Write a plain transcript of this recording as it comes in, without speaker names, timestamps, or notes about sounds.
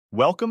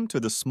Welcome to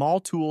the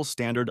Small Tools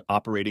Standard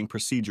Operating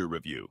Procedure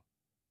Review.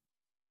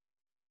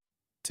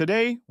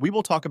 Today, we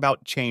will talk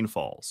about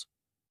chainfalls.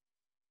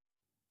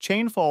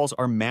 Chainfalls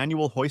are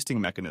manual hoisting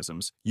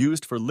mechanisms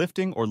used for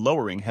lifting or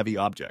lowering heavy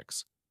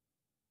objects.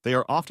 They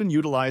are often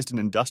utilized in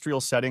industrial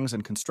settings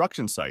and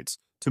construction sites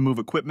to move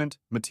equipment,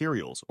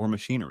 materials, or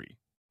machinery.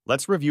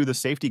 Let's review the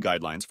safety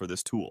guidelines for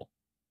this tool.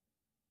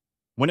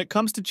 When it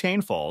comes to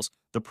chainfalls,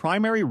 the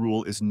primary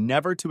rule is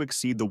never to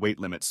exceed the weight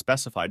limit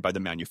specified by the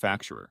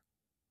manufacturer.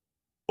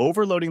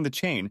 Overloading the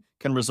chain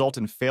can result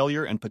in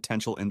failure and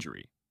potential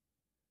injury.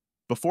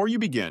 Before you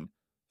begin,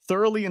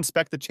 thoroughly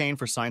inspect the chain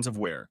for signs of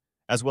wear,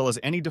 as well as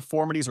any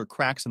deformities or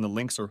cracks in the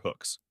links or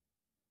hooks.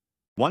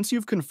 Once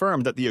you've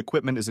confirmed that the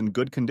equipment is in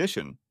good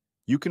condition,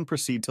 you can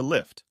proceed to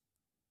lift.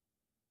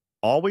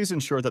 Always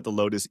ensure that the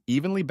load is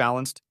evenly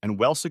balanced and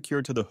well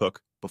secured to the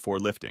hook before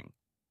lifting.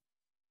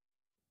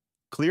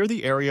 Clear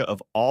the area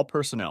of all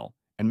personnel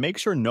and make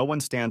sure no one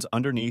stands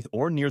underneath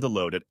or near the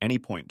load at any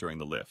point during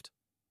the lift.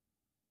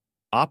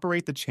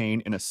 Operate the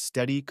chain in a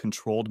steady,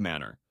 controlled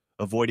manner,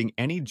 avoiding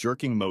any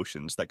jerking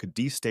motions that could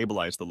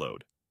destabilize the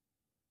load.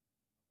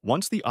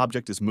 Once the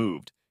object is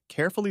moved,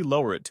 carefully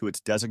lower it to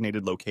its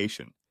designated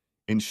location,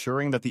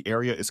 ensuring that the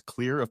area is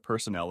clear of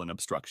personnel and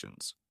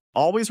obstructions.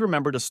 Always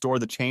remember to store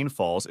the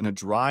chainfalls in a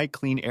dry,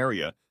 clean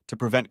area to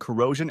prevent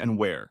corrosion and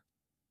wear.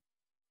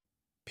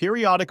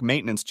 Periodic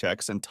maintenance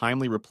checks and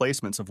timely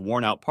replacements of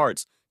worn-out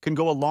parts can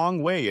go a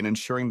long way in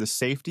ensuring the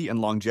safety and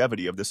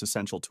longevity of this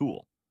essential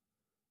tool.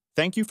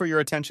 Thank you for your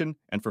attention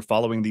and for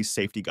following these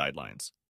safety guidelines.